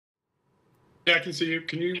Yeah, I can see you.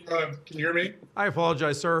 Can you hear me? I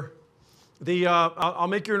apologize, sir. I'll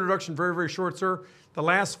make your introduction very, very short, sir. The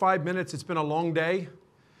last 5 minutes, it's been a long day.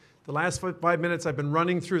 The last 5 minutes, I've been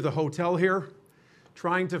running through the hotel here,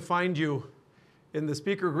 trying to find you in the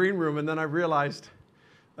speaker green room, and then I realized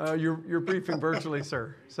you're briefing virtually,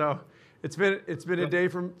 sir. So it's been a day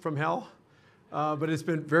from hell, but it's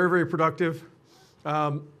been very, very productive.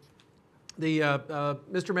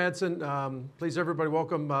 Mr. Madsen, please everybody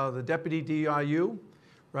welcome the Deputy DIU,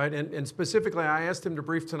 right? And specifically, I asked him to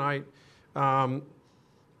brief tonight, and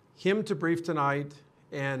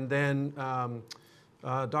then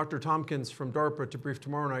Dr. Tompkins from DARPA to brief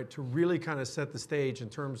tomorrow night to really kind of set the stage in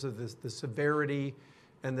terms of the severity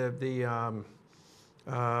and the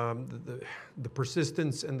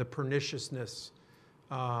persistence and the perniciousness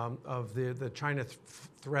of the China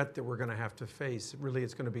threat that we're going to have to face. Really,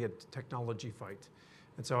 it's going to be a technology fight.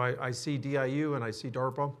 And so I see DIU and I see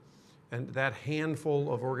DARPA, and that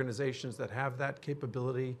handful of organizations that have that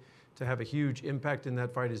capability to have a huge impact in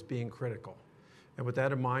that fight is being critical. And with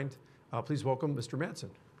that in mind, please welcome Mr.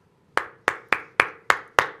 Madsen.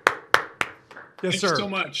 Yes, sir. Thanks so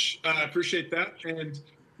much. I appreciate that. And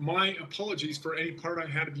my apologies for any part I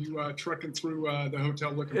had of you trucking through the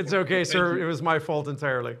hotel looking It's for me. okay, Thank sir. you. It was my fault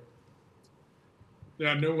entirely.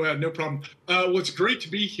 Yeah, no problem. Well, it's great to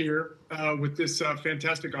be here with this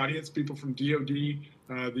fantastic audience, people from DoD,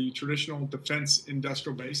 the traditional defense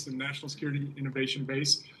industrial base, the national security innovation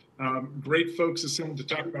base. Great folks assembled to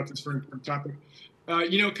talk about this very important topic.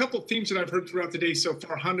 A couple of themes that I've heard throughout the day so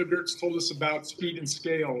far. Honda Gertz told us about speed and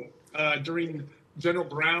scale. During General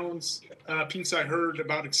Brown's piece, I heard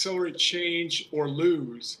about accelerate change or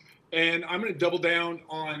lose. And I'm going to double down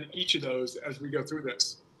on each of those as we go through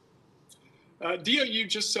this. DIU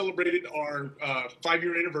just celebrated our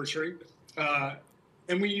 5-year anniversary.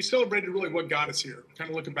 And we celebrated really what got us here, kind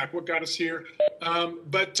of looking back, what got us here.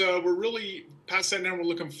 But we're really past that now. We're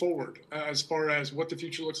looking forward as far as what the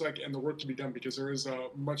future looks like and the work to be done, because there is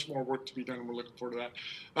much more work to be done, and we're looking forward to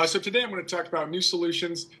that. So today I'm going to talk about new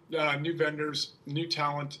solutions, new vendors, new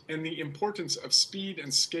talent, and the importance of speed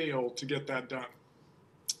and scale to get that done.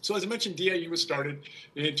 So as I mentioned, DIU was started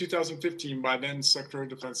in 2015 by then Secretary of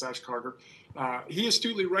Defense Ash Carter. He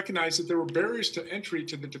astutely recognized that there were barriers to entry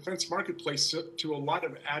to the defense marketplace to a lot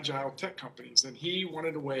of agile tech companies, and he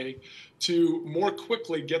wanted a way to more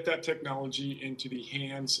quickly get that technology into the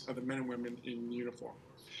hands of the men and women in uniform.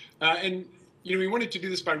 We wanted to do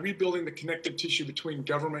this by rebuilding the connective tissue between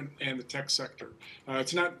government and the tech sector.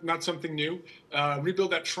 It's not something new.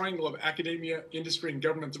 Rebuild that triangle of academia, industry, and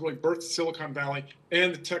government that really birthed Silicon Valley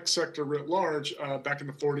and the tech sector writ large back in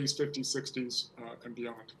the 40s, 50s, 60s, and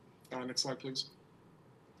beyond. Next slide, please.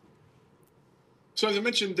 So as I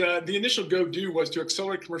mentioned, the initial go-do was to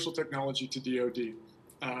accelerate commercial technology to DoD.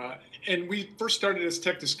 And we first started as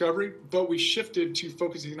tech discovery, but we shifted to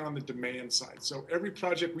focusing on the demand side. So every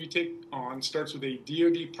project we take on starts with a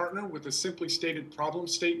DoD partner with a simply stated problem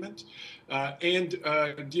statement and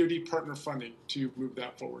DoD partner funding to move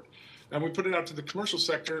that forward. And we put it out to the commercial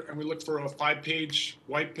sector, and we look for a 5-page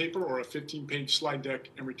white paper or a 15-page slide deck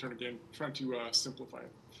and return again, trying to simplify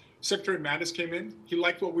it. Secretary Mattis came in. He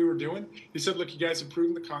liked what we were doing. He said, look, you guys have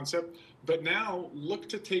proven the concept, but now look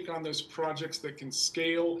to take on those projects that can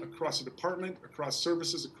scale across a department, across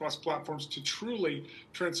services, across platforms to truly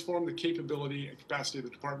transform the capability and capacity of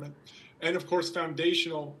the department. And of course,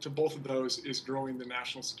 foundational to both of those is growing the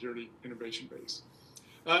national security innovation base.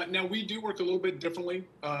 Now, we do work a little bit differently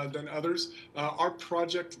than others. Our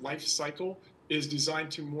project life cycle is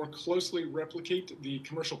designed to more closely replicate the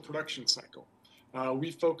commercial production cycle.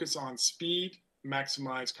 We focus on speed,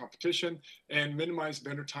 maximize competition, and minimize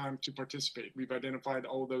vendor time to participate. We've identified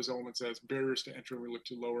all of those elements as barriers to entry, and we look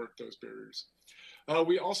to lower those barriers.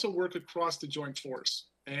 We also work across the joint force,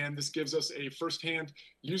 and this gives us a firsthand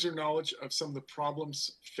user knowledge of some of the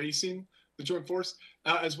problems facing the joint force,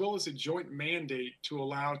 as well as a joint mandate to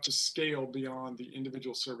allow to scale beyond the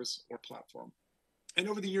individual service or platform. And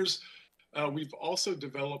over the years, we've also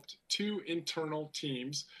developed 2 internal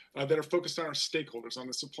teams that are focused on our stakeholders on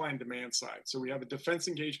the supply and demand side. So we have a defense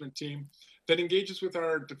engagement team that engages with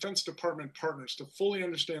our Defense Department partners to fully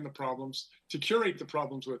understand the problems, to curate the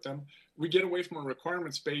problems with them. We get away from a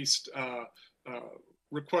requirements-based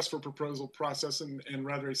request for proposal process and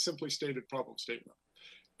rather a simply stated problem statement.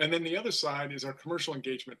 And then the other side is our commercial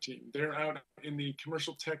engagement team. They're out in the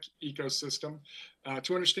commercial tech ecosystem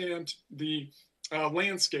to understand the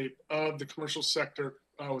landscape of the commercial sector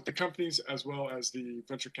with the companies as well as the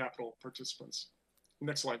venture capital participants.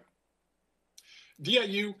 Next slide.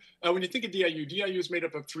 DIU, when you think of DIU, DIU is made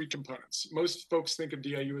up of 3 components. Most folks think of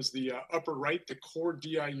DIU as the upper right, the core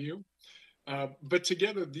DIU. But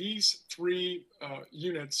together, these three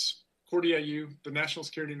units, Core DIU, the National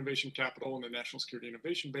Security Innovation Capital, and the National Security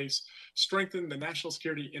Innovation Base, strengthen the National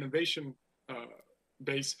Security Innovation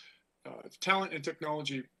Base talent and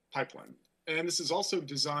technology pipeline. And this is also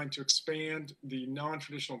designed to expand the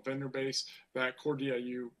non-traditional vendor base that Core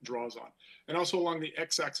DIU draws on. And also along the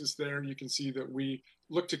x-axis there, you can see that we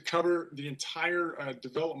look to cover the entire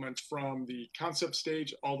development from the concept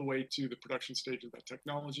stage all the way to the production stage of that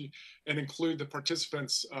technology, and include the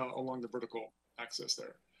participants along the vertical axis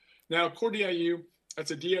there. Now, Core DIU,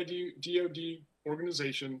 that's a DoD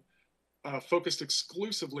organization focused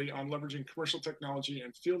exclusively on leveraging commercial technology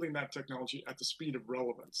and fielding that technology at the speed of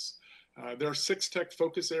relevance. There are 6 tech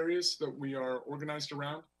focus areas that we are organized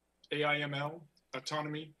around: AI/ML,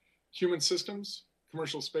 autonomy, human systems,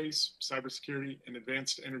 commercial space, cybersecurity, and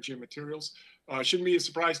advanced energy and materials. Shouldn't be a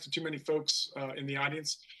surprise to too many folks in the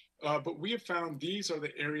audience, but we have found these are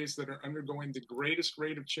the areas that are undergoing the greatest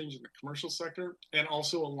rate of change in the commercial sector, and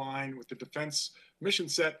also align with the defense mission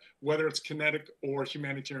set, whether it's kinetic or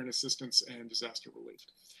humanitarian assistance and disaster relief.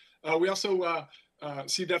 We also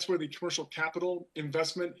see that's where the commercial capital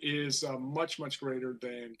investment is much, much greater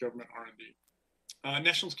than government R&D.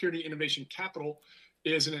 National Security Innovation Capital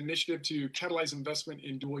is an initiative to catalyze investment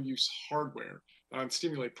in dual-use hardware and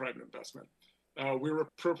stimulate private investment. We were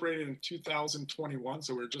appropriated in 2021,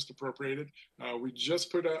 so we were just appropriated. We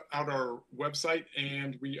just put out our website,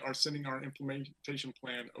 and we are sending our implementation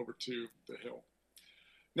plan over to the Hill.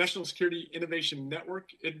 National Security Innovation Network,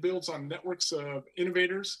 it builds on networks of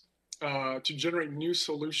innovators to generate new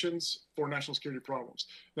solutions for national security problems.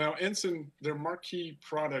 Now, Ensign, their marquee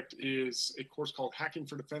product is a course called Hacking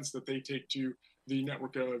for Defense that they take to the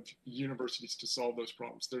network of universities to solve those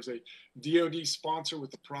problems. There's a DoD sponsor with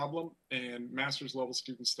the problem and master's level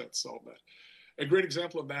students that solve that. A great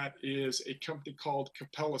example of that is a company called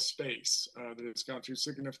Capella Space that has gone through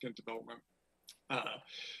significant development.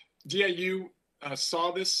 DIU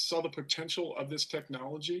saw the potential of this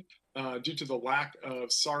technology due to the lack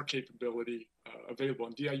of SAR capability available.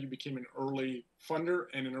 And DIU became an early funder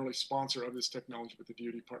and an early sponsor of this technology with the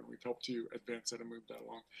DoD partner. We've helped to advance that and move that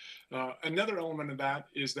along. Another element of that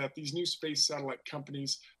is that these new space satellite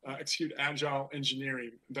companies execute agile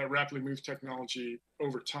engineering that rapidly moves technology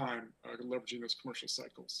over time, leveraging those commercial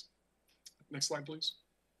cycles. Next slide, please.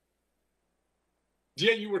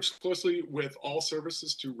 DIU works closely with all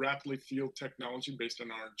services to rapidly field technology based on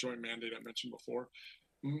our joint mandate I mentioned before.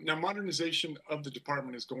 Now, modernization of the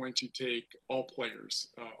department is going to take all players,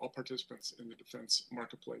 all participants in the defense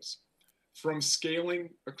marketplace. From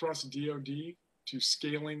scaling across DoD to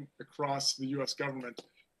scaling across the US government,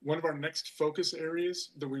 one of our next focus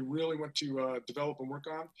areas that we really want to develop and work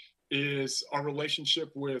on is our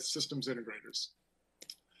relationship with systems integrators.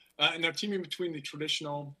 And our teaming between the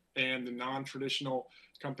traditional and the non-traditional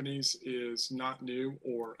companies is not new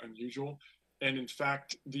or unusual. And in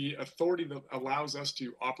fact, the authority that allows us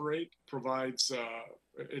to operate provides,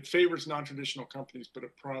 it favors non-traditional companies, but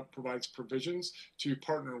it provides provisions to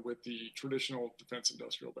partner with the traditional defense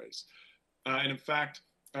industrial base. And in fact,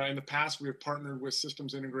 in the past, we have partnered with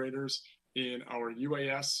systems integrators in our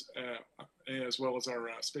UAS as well as our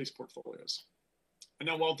space portfolios. And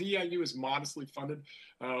now, while DIU is modestly funded,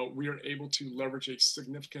 we are able to leverage a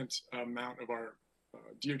significant amount of our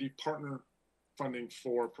DoD partner funding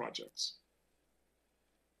for projects.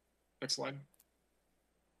 Next slide.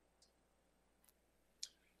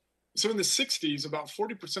 So in the 60s, about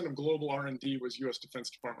 40% of global R&D was US Defense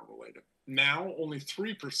Department related. Now, only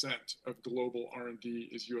 3% of global R&D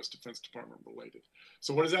is US Defense Department related.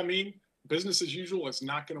 So what does that mean? Business as usual is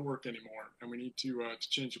not going to work anymore, and we need to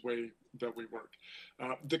change the way that we work.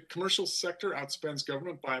 The commercial sector outspends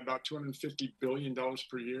government by about $250 billion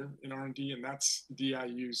per year in R&D, and that's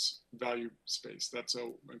DIU's value space. That's,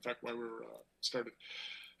 in fact, why we were started.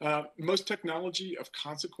 Most technology of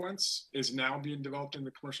consequence is now being developed in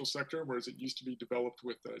the commercial sector, whereas it used to be developed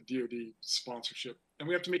with DoD sponsorship. And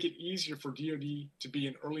we have to make it easier for DoD to be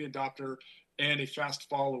an early adopter and a fast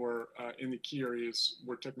follower in the key areas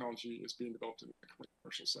where technology is being developed in the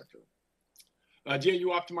commercial sector. DIU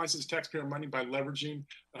optimizes taxpayer money by leveraging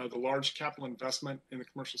the large capital investment in the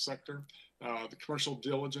commercial sector, the commercial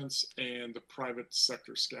diligence, and the private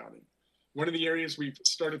sector scouting. One of the areas we've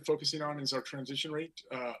started focusing on is our transition rate.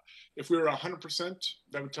 If we were 100%,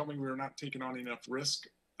 that would tell me we were not taking on enough risk.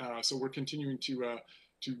 So we're continuing to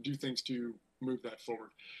do things to move that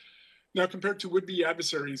forward. Now, compared to would-be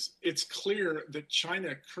adversaries, it's clear that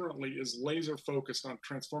China currently is laser focused on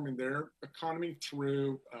transforming their economy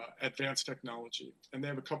through advanced technology. And they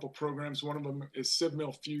have a couple programs. One of them is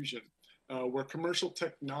CivMil Fusion, where commercial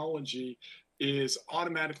technology is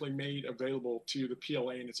automatically made available to the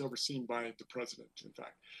PLA, and it's overseen by the president, in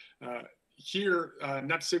fact. Here,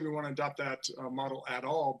 not to say we want to adopt that model at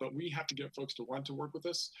all, but we have to get folks to want to work with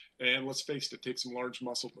us. And let's face it, takes some large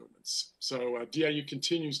muscle movements. So DIU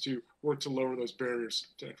continues to work to lower those barriers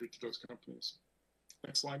to entry to those companies.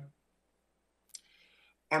 Next slide.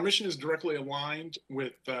 Our mission is directly aligned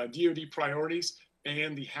with DoD priorities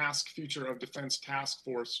and the HASC Future of Defense Task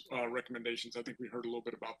Force recommendations. I think we heard a little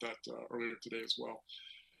bit about that earlier today as well.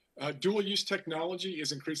 Dual-use technology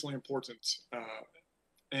is increasingly important.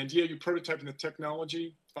 And DIU prototyping the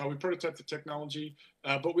technology. We prototype the technology,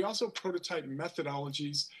 but we also prototype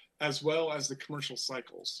methodologies as well as the commercial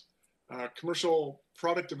cycles. Commercial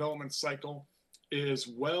product development cycle is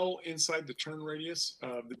well inside the turn radius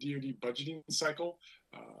of the DoD budgeting cycle.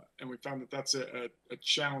 And we found that that's a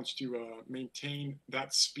challenge to maintain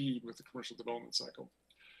that speed with the commercial development cycle.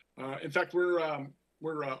 In fact, we're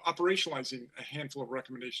operationalizing a handful of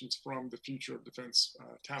recommendations from the Future of Defense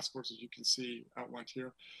Task Force, as you can see outlined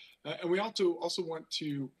here. And we also want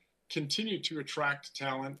to continue to attract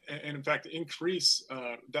talent and in fact, increase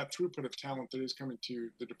that throughput of talent that is coming to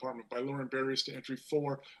the department by lowering barriers to entry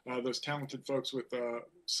for those talented folks with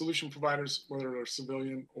solution providers, whether they're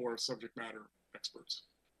civilian or subject matter experts.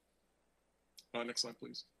 Next slide,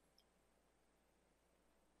 please.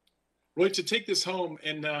 Really, to take this home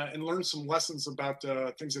and learn some lessons about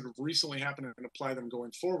things that have recently happened and apply them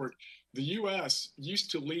going forward, the U.S.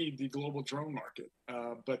 used to lead the global drone market,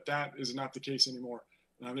 but that is not the case anymore.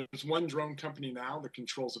 There's one drone company now that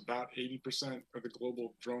controls about 80% of the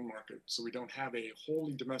global drone market, so we don't have a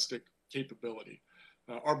wholly domestic capability.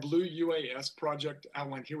 Our Blue UAS project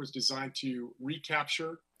outlined here was designed to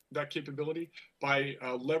recapture that capability by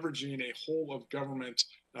leveraging a whole of government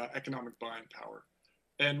economic buying power.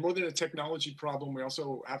 And more than a technology problem, we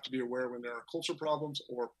also have to be aware when there are culture problems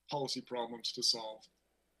or policy problems to solve.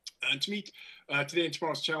 And to meet today and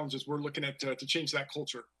tomorrow's challenges, we're looking at to change that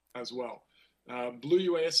culture as well.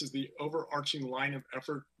 Blue UAS is the overarching line of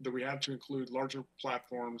effort that we have to include larger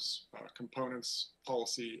platforms, components,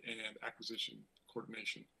 policy, and acquisition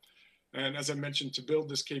coordination. And as I mentioned, to build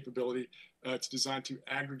this capability, it's designed to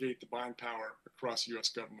aggregate the buying power across U.S.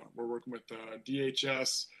 government. We're working with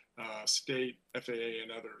DHS, state, FAA,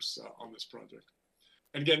 and others on this project.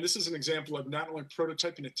 And again, this is an example of not only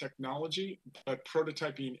prototyping a technology, but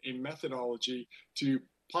prototyping a methodology to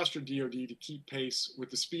posture DoD to keep pace with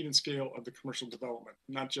the speed and scale of the commercial development,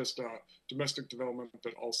 not just domestic development,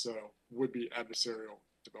 but also would-be adversarial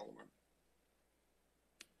development.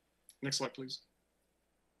 Next slide, please.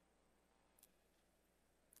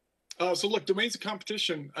 So look, domains of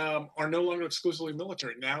competition are no longer exclusively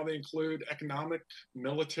military. Now they include economic,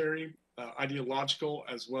 military, ideological,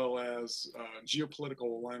 as well as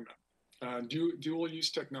geopolitical alignment. Dual-use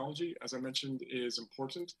technology, as I mentioned, is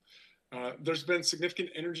important. There's been significant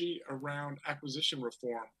energy around acquisition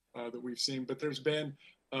reform that we've seen, but there's been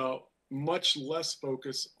much less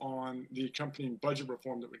focus on the accompanying budget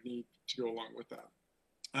reform that we need to go along with that.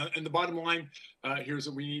 And the bottom line here is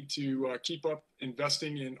that we need to keep up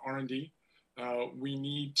investing in R&D. We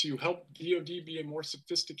need to help DoD be a more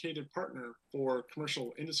sophisticated partner for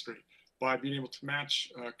commercial industry by being able to match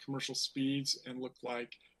commercial speeds and look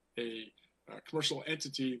like a commercial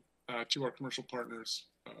entity to our commercial partners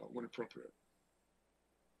when appropriate.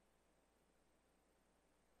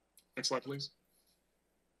 Next slide, please.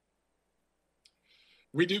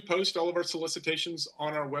 We do post all of our solicitations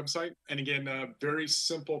on our website. And again, a very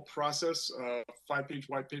simple process, 5-page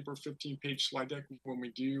white paper, 15-page slide deck. When we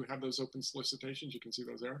do have those open solicitations, you can see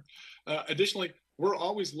those there. Additionally, we're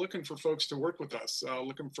always looking for folks to work with us,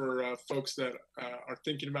 looking for folks that are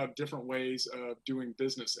thinking about different ways of doing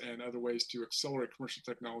business and other ways to accelerate commercial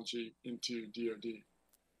technology into DoD.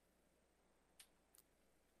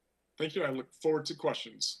 Thank you. I look forward to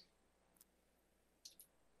questions.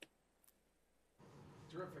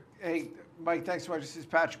 Terrific. Hey, Mike, thanks so much. This is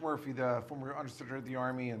Patrick Murphy, the former Undersecretary of the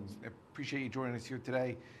Army, and I appreciate you joining us here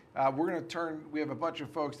today. We're going to turn, we have a bunch of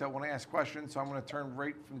folks that want to ask questions, so I'm going to turn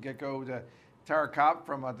right from the get-go to Tara Kopp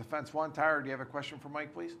from Defense One. Tara, do you have a question for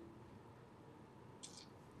Mike, please?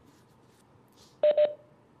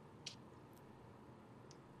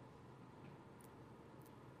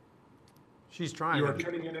 She's trying. You are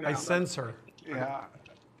cutting in and out. I sense her. Yeah.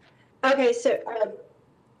 Okay, so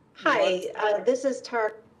hi, this is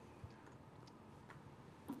Tara.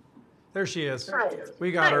 There she is. Hi.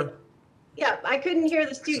 We got her. Yeah, I couldn't hear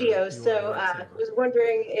the studio, so was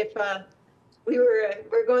wondering if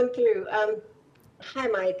we're going through. Hi,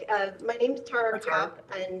 Mike. My name's Tara Kopp,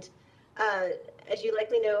 and as you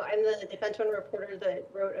likely know, I'm the Defense One reporter that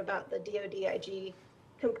wrote about the DoD IG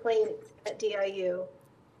complaint at DIU.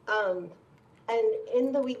 And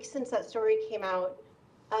in the week since that story came out,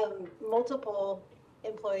 multiple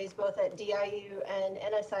employees, both at DIU and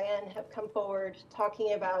NSIN, have come forward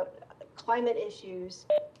talking about climate issues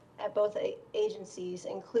at both agencies,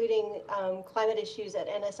 including climate issues at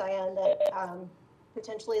NSIN that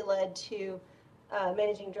potentially led to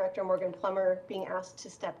Managing Director Morgan Plummer being asked to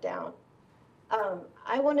step down.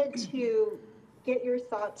 I wanted to get your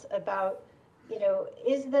thoughts about,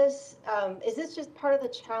 is this just part of the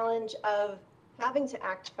challenge of having to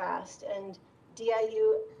act fast and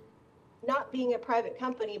DIU not being a private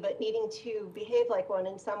company, but needing to behave like one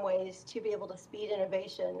in some ways to be able to speed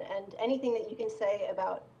innovation? And anything that you can say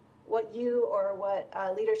about what you or what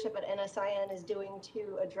leadership at NSIN is doing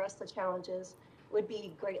to address the challenges would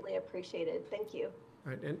be greatly appreciated. Thank you.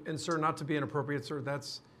 Right. And sir, not to be inappropriate, sir,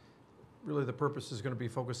 that's really the purpose is going to be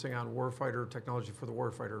focusing on warfighter technology for the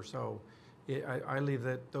warfighter. So I leave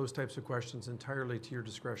those types of questions entirely to your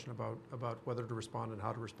discretion about whether to respond and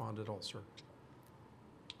how to respond at all, sir.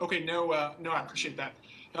 Okay, no, I appreciate that.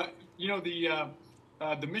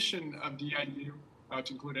 The mission of DIU,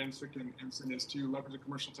 to include NSIC and Ensign, is to leverage the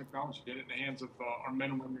commercial technology, get it in the hands of our men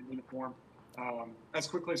and women in uniform as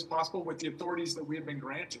quickly as possible with the authorities that we have been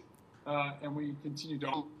granted. And we continue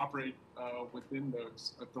to operate within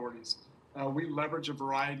those authorities. We leverage a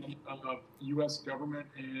variety of U.S. government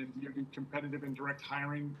and DoD competitive and direct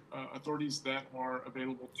hiring authorities that are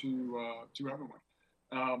available to everyone.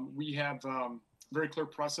 We have very clear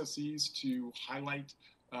processes to highlight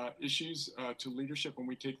issues to leadership, and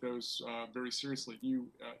we take those very seriously. You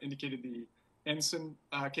indicated the Ensign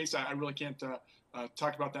case. I really can't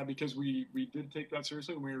talk about that because we did take that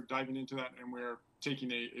seriously, and we're diving into that, and we're taking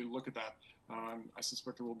a look at that. I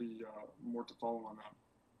suspect there will be more to follow on that.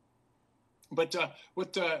 But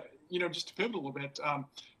just to pivot a little bit,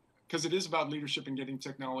 because it is about leadership and getting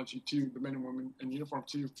technology to the men and women in uniform,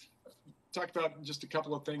 to talk about just a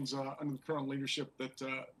couple of things under the current leadership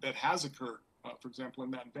that has occurred. For example,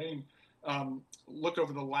 in that vein, look,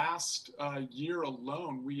 over the last year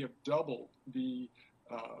alone, we have doubled the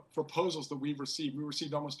proposals that we've received. We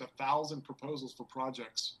received almost 1,000 proposals for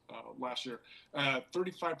projects last year.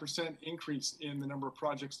 35% increase in the number of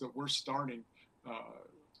projects that we're starting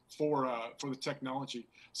for the technology.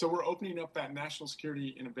 So we're opening up that national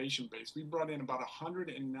security innovation base. We brought in about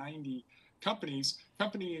 190 companies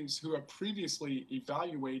who have previously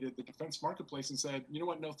evaluated the defense marketplace and said, you know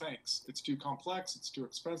what, no thanks. It's too complex, it's too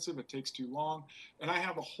expensive, it takes too long. And I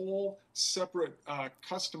have a whole separate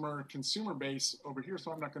consumer base over here,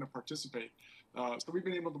 so I'm not going to participate. So we've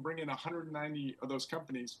been able to bring in 190 of those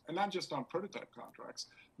companies, and not just on prototype contracts.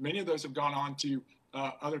 Many of those have gone on to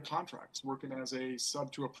other contracts, working as a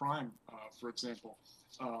sub to a prime, for example.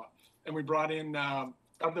 And we brought in,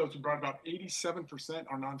 of those, we brought about 87%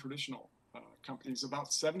 are non-traditional companies.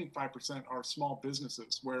 About 75% are small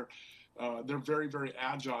businesses where they're very, very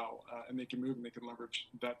agile and they can move and they can leverage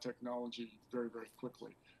that technology very, very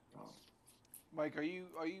quickly. Mike, are you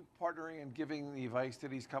partnering and giving the advice to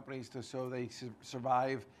these companies so they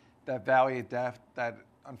survive that valley of death that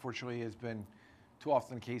unfortunately has been too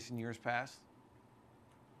often the case in years past?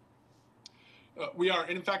 We are,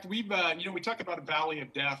 and in fact, we talk about a valley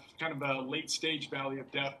of death, kind of a late stage valley of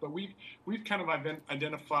death, but we've kind of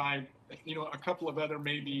identified, a couple of other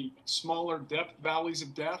maybe smaller depth valleys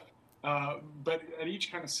of death, but at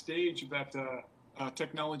each kind of stage of that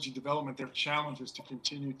technology development, there are challenges to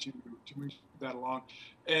continue to move that along.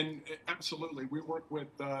 And absolutely, we work with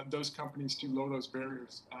those companies to lower those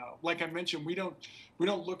barriers. Like I mentioned, we don't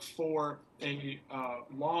look for a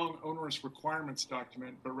long, onerous requirements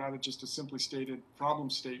document, but rather just a simply stated problem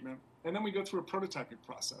statement. And then we go through a prototyping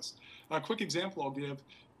process. A quick example I'll give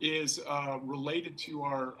is related to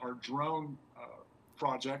our drone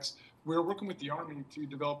projects. We're working with the Army to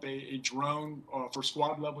develop a drone for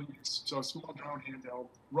squad level use. So a small drone, handheld,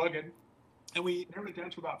 rugged. And we narrowed it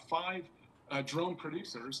down to about 5 drone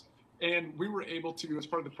producers. And we were able to, as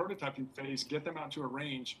part of the prototyping phase, get them out to a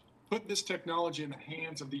range, put this technology in the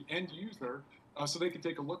hands of the end user so they could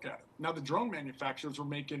take a look at it. Now, the drone manufacturers were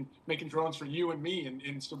making drones for you and me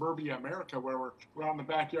in suburbia America, where we're out in the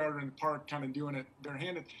backyard or in the park kind of doing it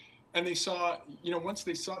barehanded. And they saw, once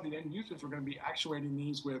they saw the end users were going to be actuating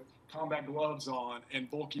these with combat gloves on and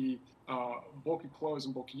bulky clothes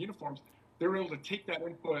and bulky uniforms, they were able to take that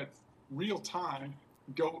input real time,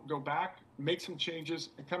 go back, make some changes,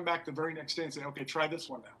 and come back the very next day and say, okay, try this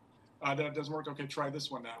one now. That doesn't work. Okay, try this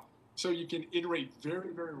one now. So you can iterate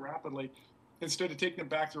very, very rapidly instead of taking it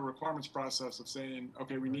back to the requirements process of saying,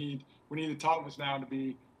 okay, we need the toggles now to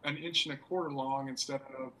be 1.25 inches long instead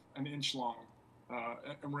of 1 inch long.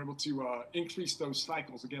 and we're able to increase those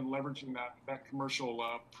cycles, again, leveraging that commercial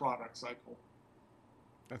product cycle.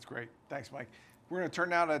 That's great. Thanks, Mike. We're going to turn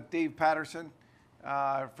now to Dave Patterson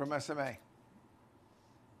from SMA.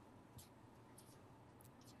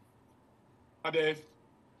 Hi, Dave.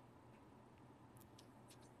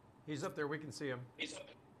 He's up there. We can see him.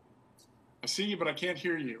 I see you, but I can't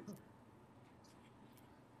hear you.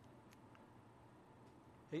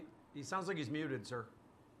 He sounds like he's muted, sir.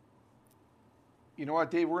 You know what,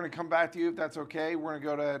 Dave? We're going to come back to you if that's okay. We're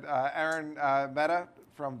going to go to Aaron Mehta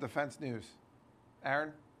from Defense News.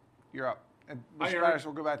 Aaron, you're up. And Mr.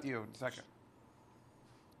 Patterson, we'll go back to you in a second.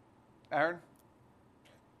 Aaron?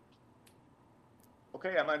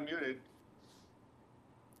 Okay, I'm unmuted.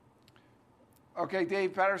 Okay,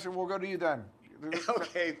 Dave Patterson, we'll go to you then.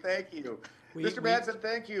 Okay, thank you. Mr. Madsen,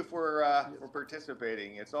 thank you for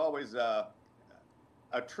participating. It's always a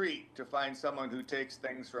treat to find someone who takes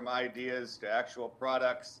things from ideas to actual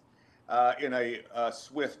products in a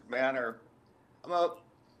swift manner. I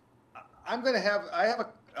have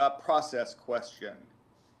a process question.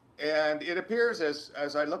 And it appears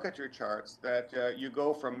as I look at your charts that you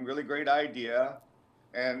go from really great idea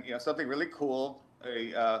and something really cool,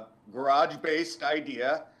 a garage-based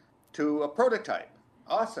idea, to a prototype.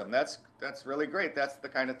 Awesome, that's really great. That's the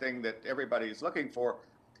kind of thing that everybody is looking for.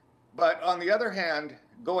 But on the other hand,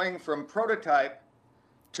 going from prototype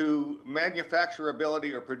to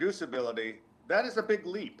manufacturability or producibility, that is a big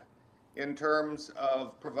leap in terms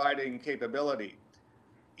of providing capability.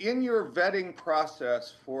 In your vetting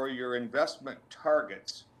process for your investment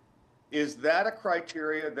targets, is that a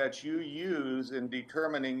criteria that you use in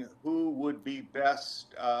determining who would be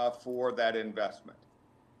best for that investment?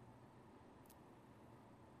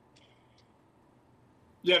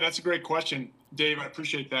 Yeah, that's a great question, Dave. I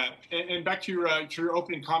appreciate that. And back to your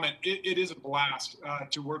opening comment, it is a blast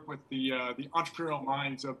to work with the entrepreneurial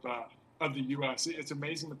minds of the U.S. It's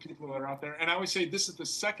amazing the people that are out there. And I always say this is the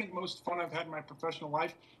second most fun I've had in my professional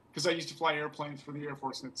life, because I used to fly airplanes for the Air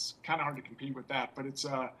Force, and it's kind of hard to compete with that. But it's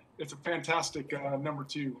a fantastic number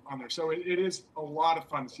 2 on there. So it is a lot of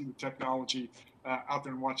fun to see the technology out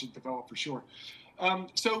there and watch it develop for sure.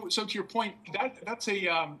 So to your point, that's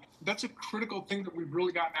a critical thing that we've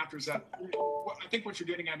really gotten after. Is that I think what you're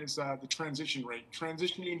getting at is the transition rate,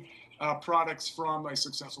 transitioning products from a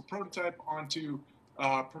successful prototype onto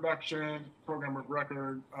production, program of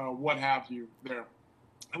record, what have you there.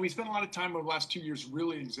 And we spent a lot of time over the last 2 years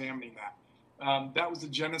really examining that. That was the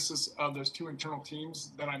genesis of those 2 internal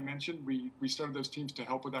teams that I mentioned. We started those teams to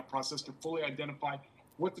help with that process, to fully identify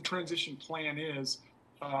what the transition plan is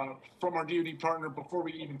from our DoD partner before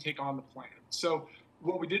we even take on the plan. So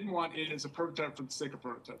what we didn't want is a prototype for the sake of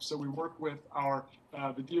prototype. So we work with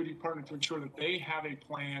the DoD partner to ensure that they have a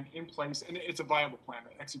plan in place, and it's a viable plan,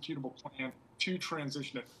 an executable plan to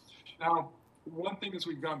transition it. Now, one thing as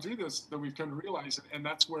we've gone through this that we've come to realize, and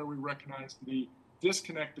that's where we recognize the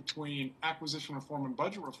disconnect between acquisition reform and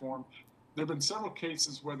budget reform. There have been several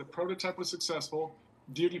cases where the prototype was successful,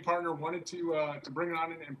 DoD partner wanted to bring it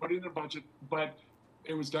on and put it in their budget, but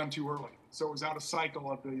it was done too early. So it was out of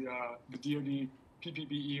cycle of the DoD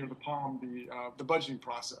PPBE or the POM, the budgeting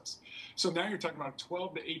process. So now you're talking about a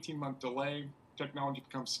 12 to 18 month delay. Technology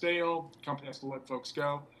becomes stale. The company has to let folks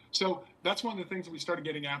go. So that's one of the things that we started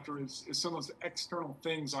getting after is some of those external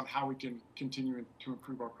things on how we can continue to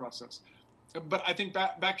improve our process. But I think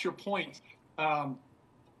back to your point,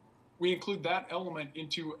 we include that element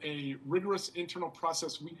into a rigorous internal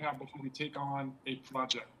process we have before we take on a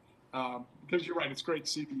project. Because you're right, it's great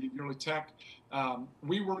to see the early tech.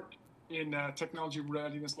 We work in technology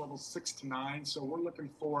readiness levels 6 to 9, so we're looking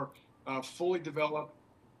for fully developed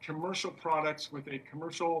commercial products with a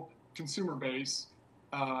commercial consumer base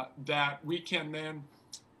that we can then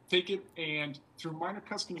take it and through minor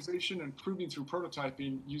customization and proving through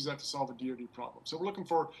prototyping, use that to solve a DoD problem. So we're looking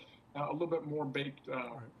for a little bit more baked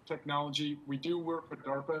technology. We do work with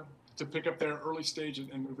DARPA to pick up their early stage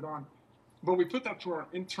and move it on. But we put that through our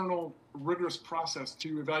internal rigorous process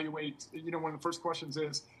to evaluate, one of the first questions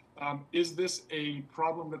is this a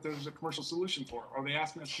problem that there's a commercial solution for? Are they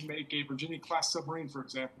asking us to make a Virginia-class submarine, for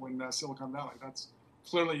example, in Silicon Valley? That's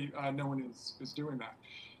clearly no one is doing that.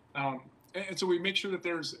 And so we make sure that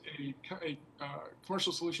there's a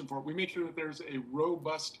commercial solution for it. We make sure that there's a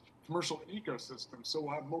robust commercial ecosystem. So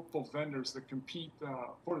we'll have multiple vendors that compete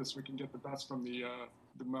for this. We can get the best from the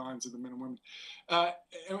minds of the men and women.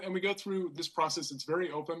 And we go through this process. It's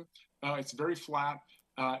very open. It's very flat.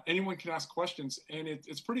 Anyone can ask questions, and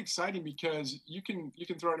it's pretty exciting because you can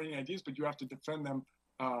throw out any ideas, but you have to defend them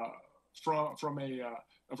from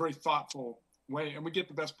a very thoughtful way, and we get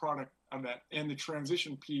the best product out of that. And the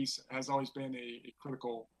transition piece has always been a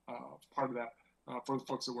critical part of that for the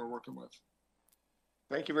folks that we're working with.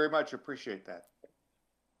 Thank you very much. Appreciate that.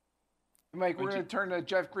 Mike, we're going to turn to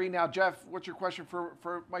Jeff Green now. Jeff, what's your question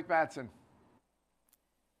for Mike Madsen?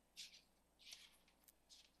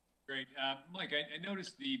 Great. Mike, I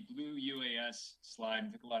noticed the blue UAS slide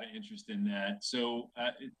and took a lot of interest in that. So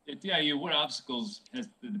at DIU, what obstacles has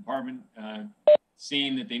the department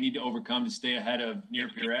seen that they need to overcome to stay ahead of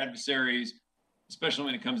near-peer adversaries, especially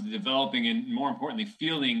when it comes to developing and, more importantly,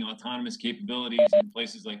 fielding autonomous capabilities in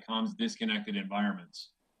places like comms disconnected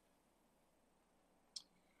environments?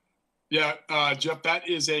 Yeah, Jeff, that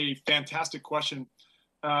is a fantastic question.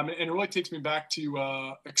 And it really takes me back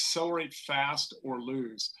to accelerate fast or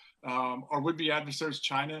lose. Our would-be adversaries,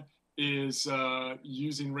 China, is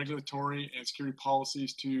using regulatory and security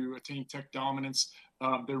policies to attain tech dominance.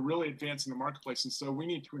 They're really advancing the marketplace. And so we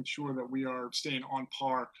need to ensure that we are staying on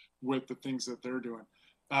par with the things that they're doing.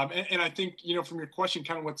 And I think, from your question,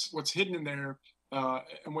 kind of what's hidden in there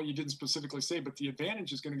and what you didn't specifically say, but the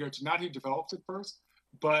advantage is going to go to not who developed it first,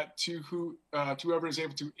 but to whoever is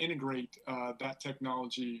able to integrate that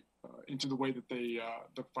technology into the way that they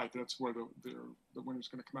fight. That's where the winner's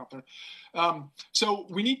going to come out there. So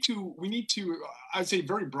we need to, I'd say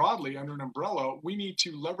very broadly under an umbrella, we need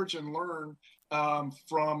to leverage and learn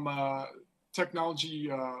from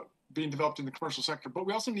technology being developed in the commercial sector, but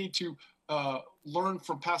we also need to learn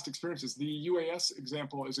from past experiences. The UAS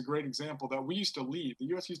example is a great example that we used to lead. The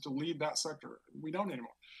U.S. used to lead that sector. We don't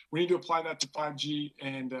anymore. We need to apply that to 5G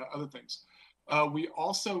and other things. We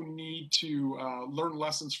also need to learn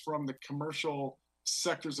lessons from the commercial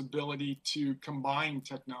sector's ability to combine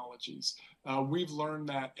technologies. We've learned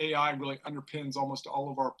that AI really underpins almost all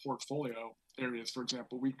of our portfolio areas. For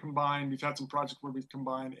example, we've had some projects where we've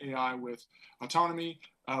combined AI with autonomy,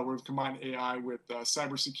 where we've combined AI with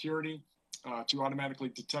cybersecurity to automatically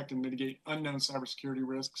detect and mitigate unknown cybersecurity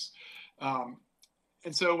risks.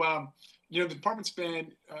 And so, the department's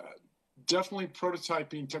been definitely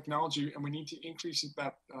prototyping technology, and we need to increase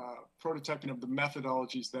that prototyping of the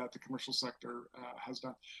methodologies that the commercial sector has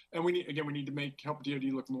done. And we need to help DoD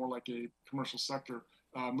look more like a commercial sector,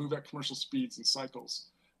 move at commercial speeds and cycles.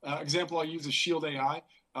 Example I use is Shield AI,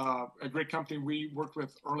 a great company we worked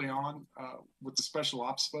with early on with the special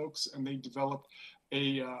ops folks, and they developed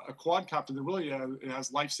a quadcopter that really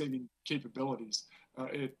has life-saving capabilities.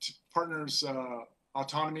 It partners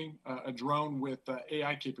autonomy, a drone with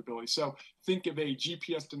AI capabilities. So think of a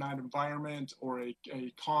GPS-denied environment or a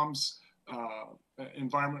comms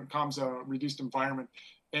environment, comms reduced environment.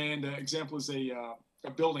 And an example is a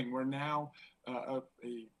building where now a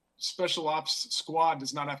special ops squad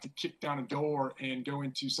does not have to kick down a door and go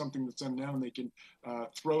into something that's unknown. They can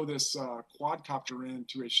throw this quadcopter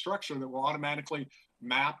into a structure that will automatically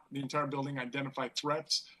map the entire building, identify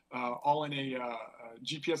threats, all in a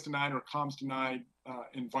GPS-denied or comms-denied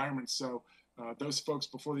environment. So those folks,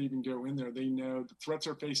 before they even go in there, they know the threats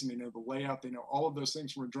are facing, they know the layout, they know all of those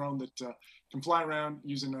things from a drone that can fly around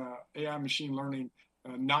using AI machine learning,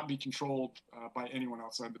 not be controlled by anyone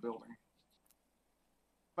outside the building.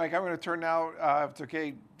 Mike, I'm going to turn now, if it's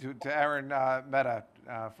okay, to Aaron Mehta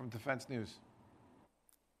from Defense News.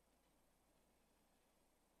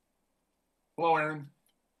 Hello, Aaron.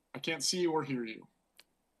 I can't see you or hear you.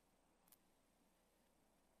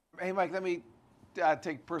 Hey, Mike, let me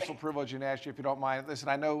take personal privilege and ask you if you don't mind. Listen,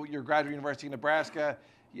 I know you're a graduate of University of Nebraska.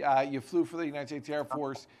 You flew for the United States Air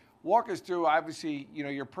Force. Walk us through, obviously,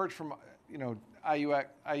 you're perched from,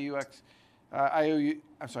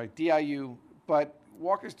 DIU, but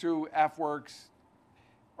walk us through AFWERX,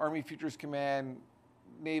 Army Futures Command,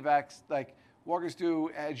 NAVAX, walk us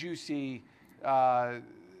through as you see the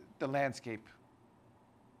landscape.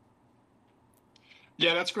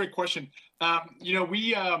 Yeah, that's a great question.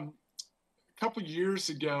 We a couple years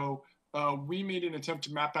ago, we made an attempt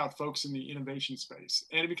to map out folks in the innovation space,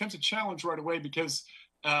 and it becomes a challenge right away because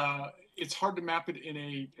it's hard to map it in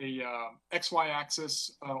a XY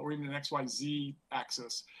axis or even an XYZ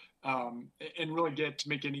axis, and really get to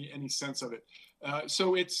make any sense of it.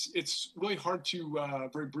 So it's really hard to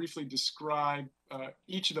very briefly describe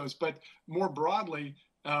each of those, but more broadly,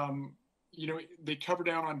 they cover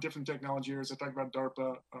down on different technology areas. I talked about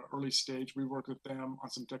DARPA early stage. We work with them on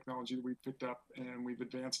some technology that we've picked up and we've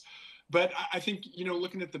advanced. But I think,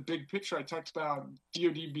 looking at the big picture, I talked about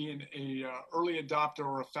DoD being a early adopter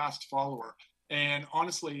or a fast follower. And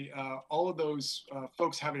honestly, all of those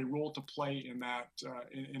folks have a role to play in that,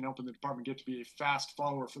 in helping the department get to be a fast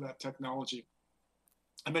follower for that technology.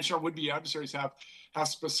 I mentioned our would-be adversaries have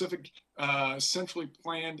specific centrally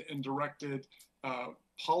planned and directed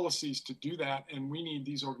policies to do that, and we need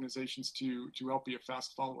these organizations to help be a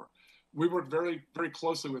fast follower. We work very, very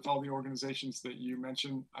closely with all the organizations that you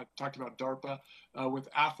mentioned. I talked about DARPA.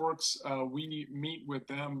 With AFWorks, we meet with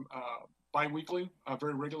them bi-weekly,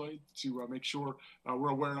 very regularly, to make sure we're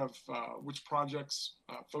aware of which projects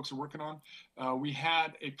folks are working on. We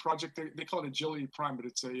had a project, they call it Agility Prime, but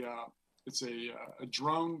it's a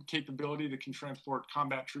drone capability that can transport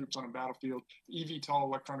combat troops on a battlefield, eVTOL,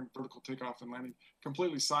 electronic vertical takeoff and landing,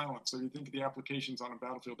 completely silent. So you think of the applications on a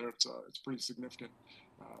battlefield there, it's pretty significant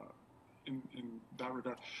in that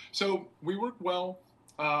regard. So we work well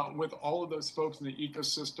with all of those folks in the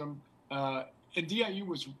ecosystem. And DIU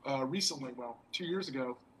was recently, 2 years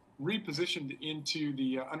ago, repositioned into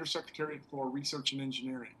the Undersecretariat for Research and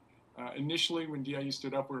Engineering. Initially, when DIU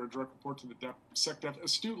stood up, we were a direct report to the SecDef,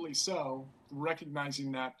 astutely so,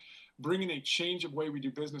 recognizing that bringing a change of way we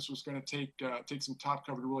do business was going to take some top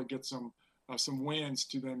cover to really get some wins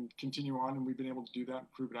to then continue on, and we've been able to do that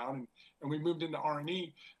and prove it out. And we moved into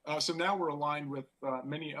R&E. So now we're aligned with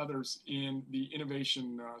many others in the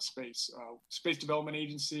innovation space. Space Development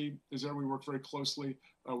Agency is there. We work very closely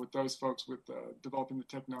with those folks with developing the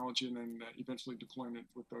technology and then eventually deploying it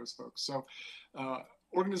with those folks. So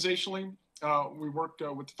organizationally, we work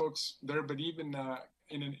with folks there, but even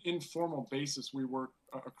in an informal basis, we work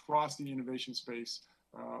across the innovation space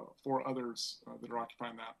for others that are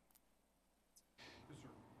occupying that.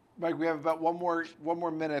 Mike, we have about one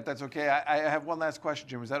more minute, if that's okay. I have one last question,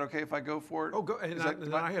 Jim. Is that okay if I go for it? Oh, go ahead.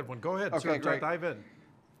 And I had one. Go ahead. Okay, sir, great. Dive in.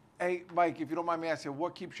 Hey, Mike, if you don't mind me asking,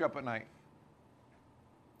 what keeps you up at night?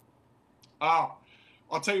 Oh,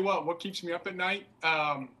 I'll tell you what keeps me up at night.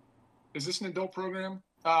 Is this an adult program?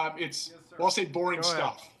 It's, yes, well, I'll say boring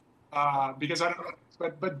stuff. Because I don't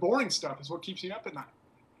know, but boring stuff is what keeps me up at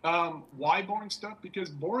night. Why boring stuff? Because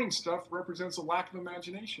boring stuff represents a lack of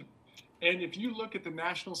imagination. And if you look at the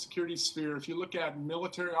national security sphere, if you look at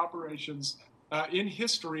military operations in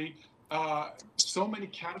history, so many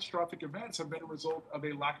catastrophic events have been a result of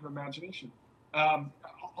a lack of imagination.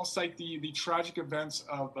 I'll cite the tragic events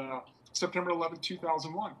of September 11,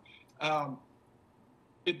 2001. Our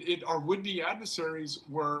would-be adversaries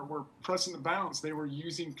were pressing the bounds. They were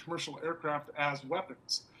using commercial aircraft as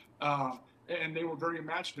weapons. And they were very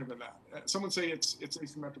imaginative in that. Some would say it's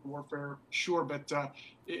asymmetric warfare, sure, but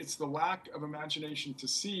it's the lack of imagination to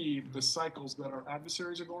see the cycles that our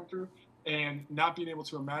adversaries are going through and not being able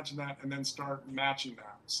to imagine that and then start matching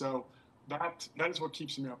that. So that is what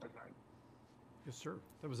keeps me up at night. Yes, sir.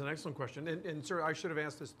 That was an excellent question. And sir, I should have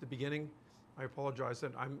asked this at the beginning. I apologize.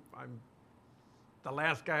 And I'm the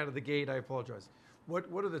last guy out of the gate. I apologize. What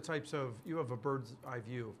are the types of, you have a bird's eye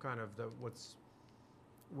view of kind of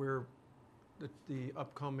where the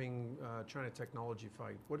upcoming China technology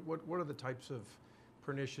fight. What are the types of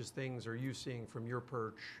pernicious things are you seeing from your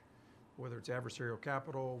perch, whether it's adversarial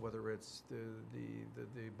capital, whether it's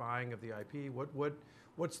the buying of the IP?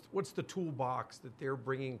 What's the toolbox that they're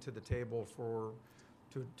bringing to the table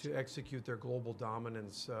to execute their global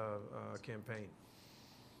dominance campaign?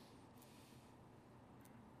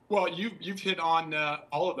 Well, you've hit on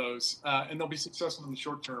all of those, and they'll be successful in the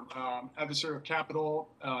short term. Adversarial capital,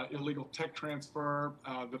 illegal tech transfer,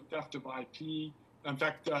 the theft of IP. In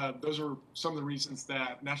fact, those are some of the reasons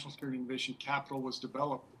that National Security Innovation Capital was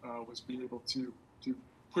developed, was being able to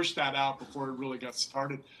push that out before it really got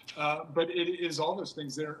started. But it is all those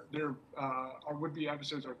things. Our would-be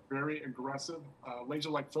adversaries are very aggressive,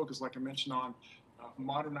 laser-like focus, like I mentioned, on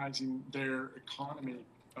modernizing their economy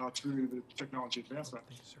through the technology advancement.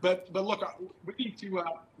 But look, we need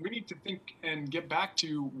to think and get back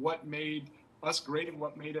to what made us great and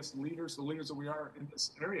what made us leaders, the leaders that we are in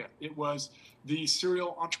this area. It was the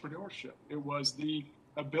serial entrepreneurship. It was the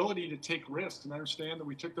ability to take risks and understand that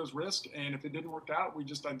we took those risks, and if it didn't work out, we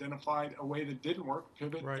just identified a way that didn't work,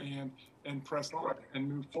 pivot, right, and press on and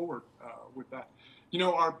move forward with that. You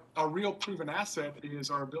know, our real proven asset is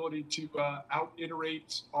our ability to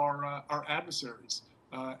out-iterate our adversaries.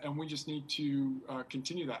 And we just need to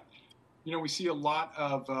continue that. You know, we see a lot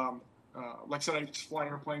of, like I said, I fly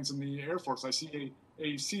airplanes in the Air Force. I see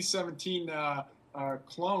a C-17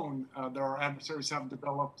 clone that our adversaries have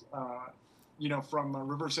developed, you know, from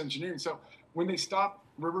reverse engineering. So when they stop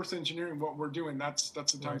reverse engineering what we're doing, that's the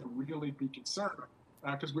time to really be concerned,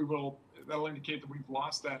 because that'll indicate that we've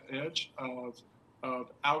lost that edge of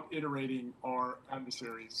out-iterating our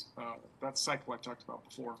adversaries. That cycle I talked about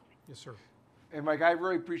before. Yes, sir. Hey, Mike, I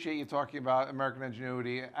really appreciate you talking about American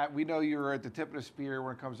ingenuity. We know you're at the tip of the spear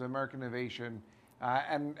when it comes to American innovation,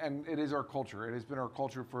 and it is our culture. It has been our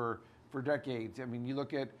culture for decades. I mean, you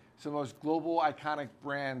look at some of the most global, iconic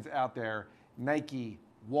brands out there, Nike,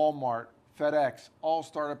 Walmart, FedEx, all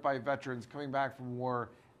started by veterans coming back from war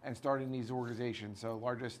and starting these organizations. So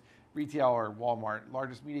largest retailer, Walmart,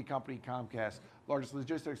 largest media company, Comcast, largest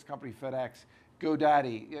logistics company, FedEx,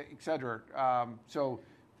 GoDaddy, et cetera. So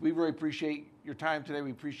we really appreciate your time today.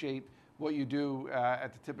 We appreciate what you do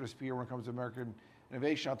at the tip of the spear when it comes to American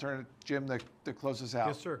innovation. I'll turn it to Jim to close us out.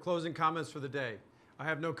 Yes, sir. Closing comments for the day. I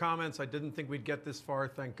have no comments. I didn't think we'd get this far,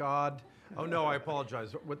 thank God. Oh no, I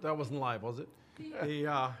apologize. That wasn't live, was it?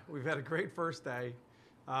 We've had a great first day.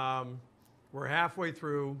 We're halfway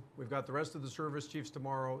through. We've got the rest of the service chiefs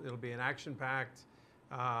tomorrow. It'll be an action-packed,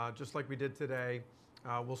 just like we did today.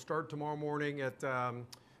 We'll start tomorrow morning at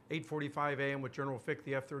 8:45 a.m. with General Fick,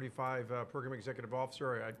 the F-35 Program Executive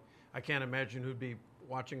Officer. I can't imagine who'd be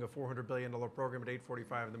watching a $400 billion program at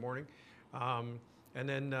 8:45 in the morning. And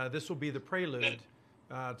then this will be the prelude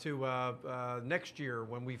to next year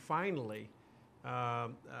when we finally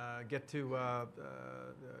get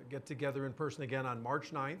together in person again on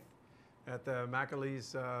March 9th at the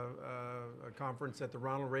McAleese conference at the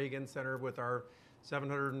Ronald Reagan Center with our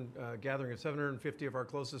gathering of 750 of our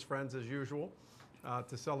closest friends as usual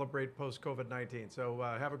to celebrate post-COVID-19. So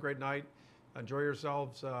have a great night. Enjoy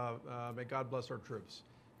yourselves. May God bless our troops.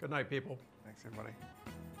 Good night, people. Thanks, everybody.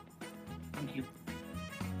 Thank you.